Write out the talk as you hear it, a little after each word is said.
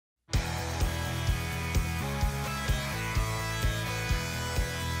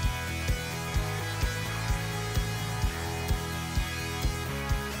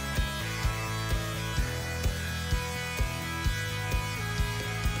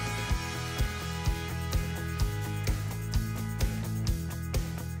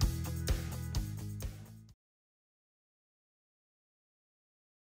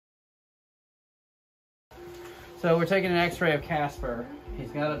So we're taking an x-ray of Casper. He's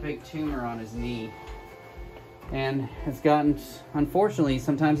got a big tumor on his knee. And it's gotten, unfortunately,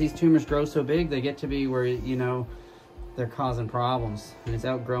 sometimes these tumors grow so big, they get to be where, you know, they're causing problems. And it's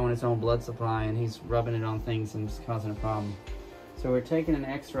outgrowing its own blood supply, and he's rubbing it on things and it's causing a problem. So we're taking an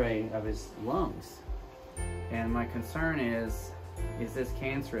x-ray of his lungs. And my concern is this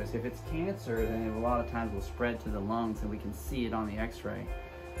cancerous? If it's cancer, then it a lot of times will spread to the lungs and we can see it on the x-ray.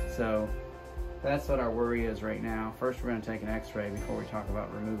 So that's what our worry is right now. First, we're going to take an x-ray before we talk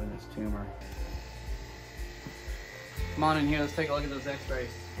about removing this tumor. Come on in here, let's take a look at those x-rays.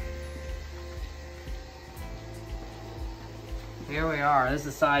 Here we are. This is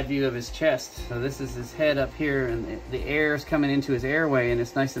a side view of his chest. So this is his head up here, and the air is coming into his airway, and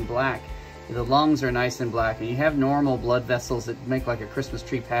it's nice and black. The lungs are nice and black, and you have normal blood vessels that make like a Christmas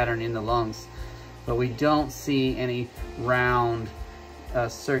tree pattern in the lungs, but we don't see any round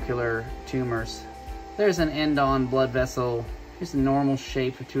circular tumors. There's an end-on blood vessel. Here's a normal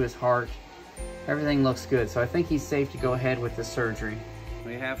shape to his heart. Everything looks good, so I think he's safe to go ahead with the surgery.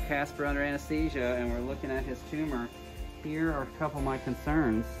 We have Casper under anesthesia, and we're looking at his tumor. Here are a couple of my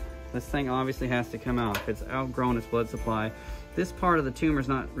concerns. This thing obviously has to come out. If it's outgrown its blood supply, this part of the tumor is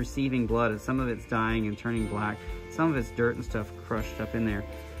not receiving blood, and some of it's dying and turning black. Some of it's dirt and stuff crushed up in there.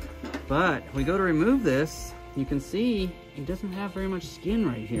 But we go to remove this, you can see it doesn't have very much skin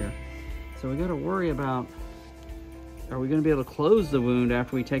right here. So we got to worry about, are we going to be able to close the wound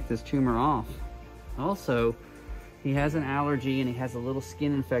after we take this tumor off? Also, he has an allergy and he has a little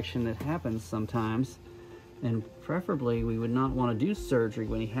skin infection that happens sometimes. And preferably, we would not want to do surgery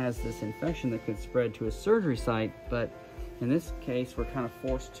when he has this infection that could spread to a surgery site. But in this case, we're kind of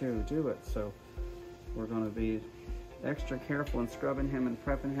forced to do it. So we're going to be extra careful in scrubbing him and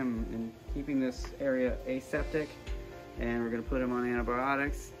prepping him and keeping this area aseptic. And we're going to put him on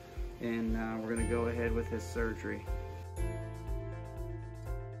antibiotics. And we're going to go ahead with his surgery.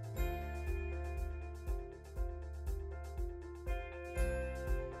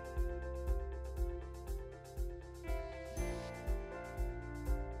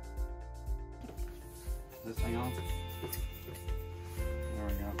 This thing on? There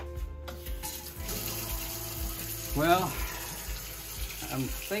we go. Well, I'm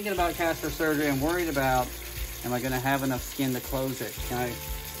thinking about Casper surgery. I'm worried about, am I going to have enough skin to close it? Can I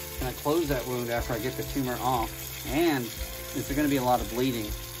close that wound after I get the tumor off? And is there going to be a lot of bleeding?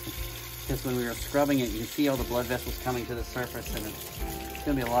 Because when we were scrubbing it, you can see all the blood vessels coming to the surface, and it's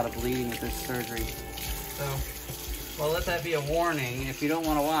going to be a lot of bleeding with this surgery. So, well, let that be a warning. If you don't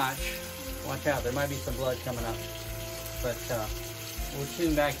want to watch out. There might be some blood coming up. But we'll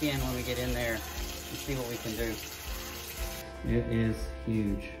tune back in when we get in there and see what we can do. It is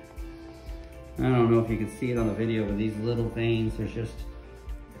huge. I don't know if you can see it on the video, but these little veins, there's just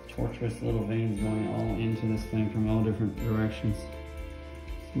tortuous little veins going all into this thing from all different directions.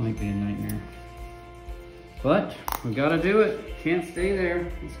 This might be a nightmare. But we gotta do it. Can't stay there.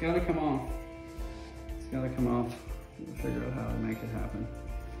 It's gotta come off. It's gotta come off. We'll figure out how to make it happen.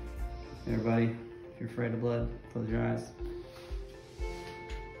 Everybody, if you're afraid of blood, close your eyes.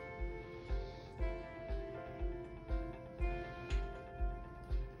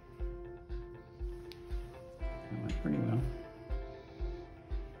 That went pretty well.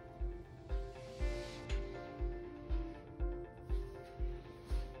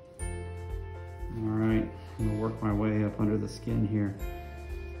 All right, I'm gonna work my way up under the skin here.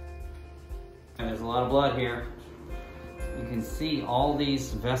 And there's a lot of blood here. You can see all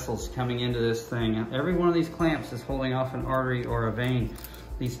these vessels coming into this thing. Every one of these clamps is holding off an artery or a vein.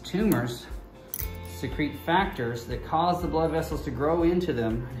 These tumors secrete factors that cause the blood vessels to grow into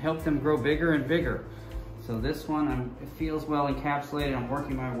them and help them grow bigger and bigger. So this one, it feels well encapsulated. I'm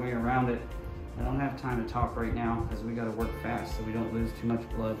working my way around it. I don't have time to talk right now because we got to work fast so we don't lose too much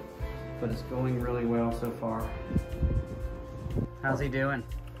blood. But it's going really well so far. How's he doing?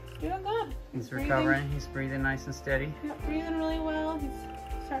 Doing good. He's recovering. He's breathing nice and steady. Yep, breathing really well. He's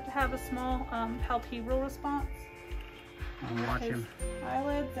starting to have a small palpebral response. I'll watch him.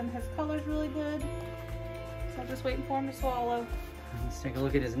 Eyelids and his color's really good. So just waiting for him to swallow. Let's take a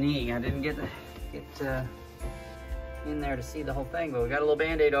look at his knee. I didn't get in there to see the whole thing, but we got a little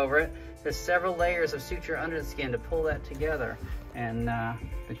band-aid over it. There's several layers of suture under the skin to pull that together. And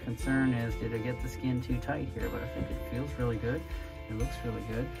the concern is, did I get the skin too tight here? But I think it feels really good. It looks really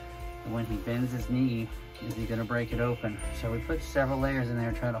good. And when he bends his knee, is he gonna break it open? So we put several layers in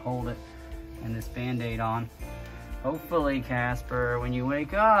there, try to hold it, and this band-aid on. Hopefully, Casper, when you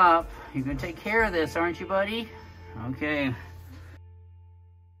wake up, you're gonna take care of this, aren't you, buddy? Okay.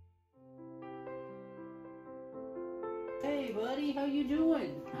 Hey, buddy. buddy. How you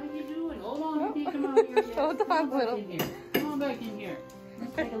doing? How you doing? Hold on, you can't come out here yet. Hold on, little. Come on back in here.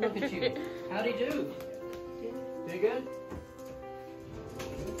 Let's take a look at you. Howdy do. Doing good?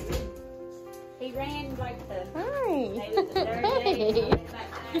 He ran like the. Hi. Maybe the third day.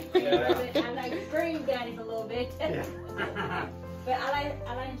 I like screamed at him a little bit. Yeah. But I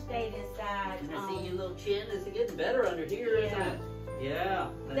let him stay this side. I see your little chin is getting better under here, isn't it? Yeah.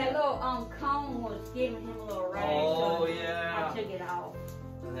 That little cone was giving him a little rash. Oh, so yeah. I took it off.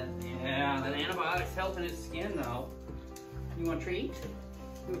 Yeah, that antibiotic's helping his skin though. You want a treat?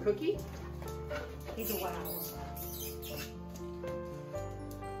 You want a cookie? He's a wild one.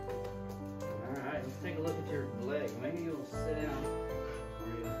 Alright, let's take a look at your leg. Maybe you'll sit down.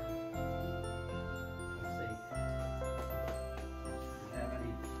 Let's see. Do you have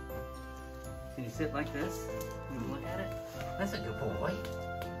any? Can you sit like this? Can you look at it? That's a good boy.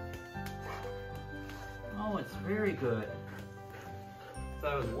 Oh, it's very good. So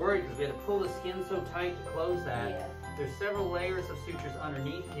I was worried because we had to pull the skin so tight to close that. Yeah. There's several layers of sutures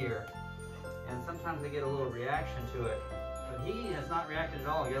underneath here, and sometimes they get a little reaction to it. But he has not reacted at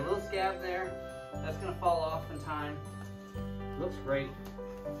all. You got a little scab there. That's going to fall off in time. Looks great.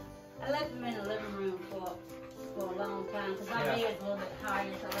 I left him in the living room for a long time because my bed's a little bit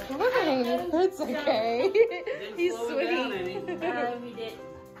higher. So I left him. Look at him. It's okay. Didn't He's slow him down sweet. any. No, he didn't.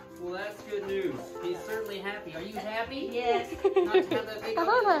 Well, that's good news. He's certainly happy. Are you happy? Yes. Not to have that big Hi.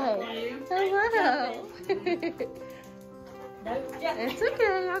 on you? Hello. No, It's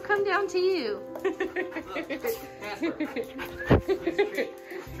okay. I'll come down to you. Look, Casper. Here's a treat.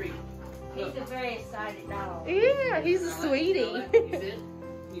 Treat. he's a very excited dog. Yeah, he's a sweetie. You sit.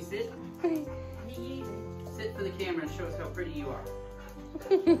 You sit. He usually Sit for the camera and show us how pretty you are.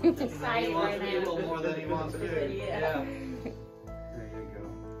 excited He wants right to be a now. little more than he wants to. Yeah. There you go.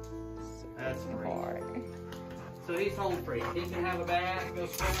 That's great. So he's home free. He can have a bath, go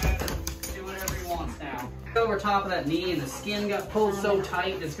swimming, do whatever he wants now. Over top of that knee and the skin got pulled so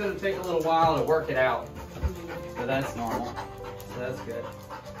tight, it's going to take a little while to work it out. But that's normal. So that's good.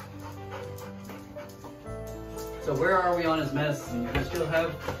 So where are we on his medicine? You still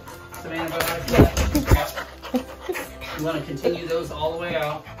have some antibiotics left? You want to continue those all the way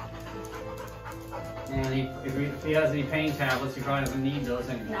out. And if he has any pain tablets, he probably doesn't need those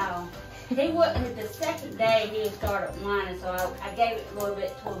anymore. No. He wouldn't, the second day he started whining, so I gave it a little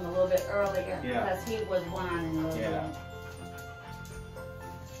bit to him a little bit earlier Yeah. because he was whining a little Yeah.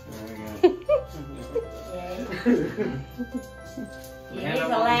 bit. Very Yeah, he's a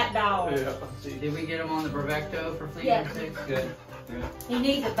lap dog. Did we get him on the Bravecto for flea Yeah. and ticks? Good. He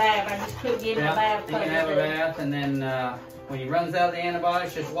needs a bath. I just couldn't give him a bath. He can have a bath, and then when he runs out of the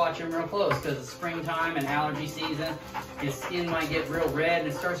antibiotics, just watch him real close because it's springtime and allergy season. His skin might get real red and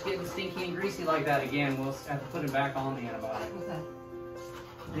it starts getting stinky and greasy like that again. We'll have to put him back on the antibiotics. Okay.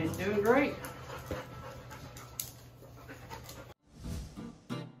 He's doing great.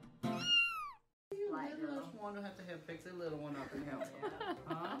 One will have to fix a little one up and help.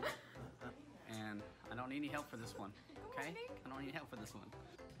 Huh? And I don't need any help for this one. Okay? I don't need help for this one.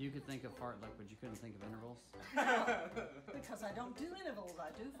 You could think of fart lick, but you couldn't think of intervals? Because I don't do intervals, I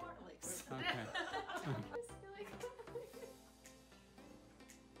do fart licks. Okay.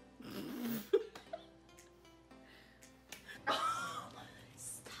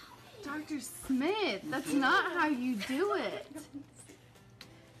 Dr. Smith, that's not how you do it.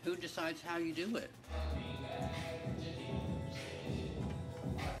 Who decides how you do it?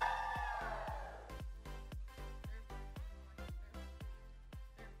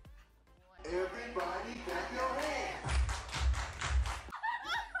 Everybody clap your hands.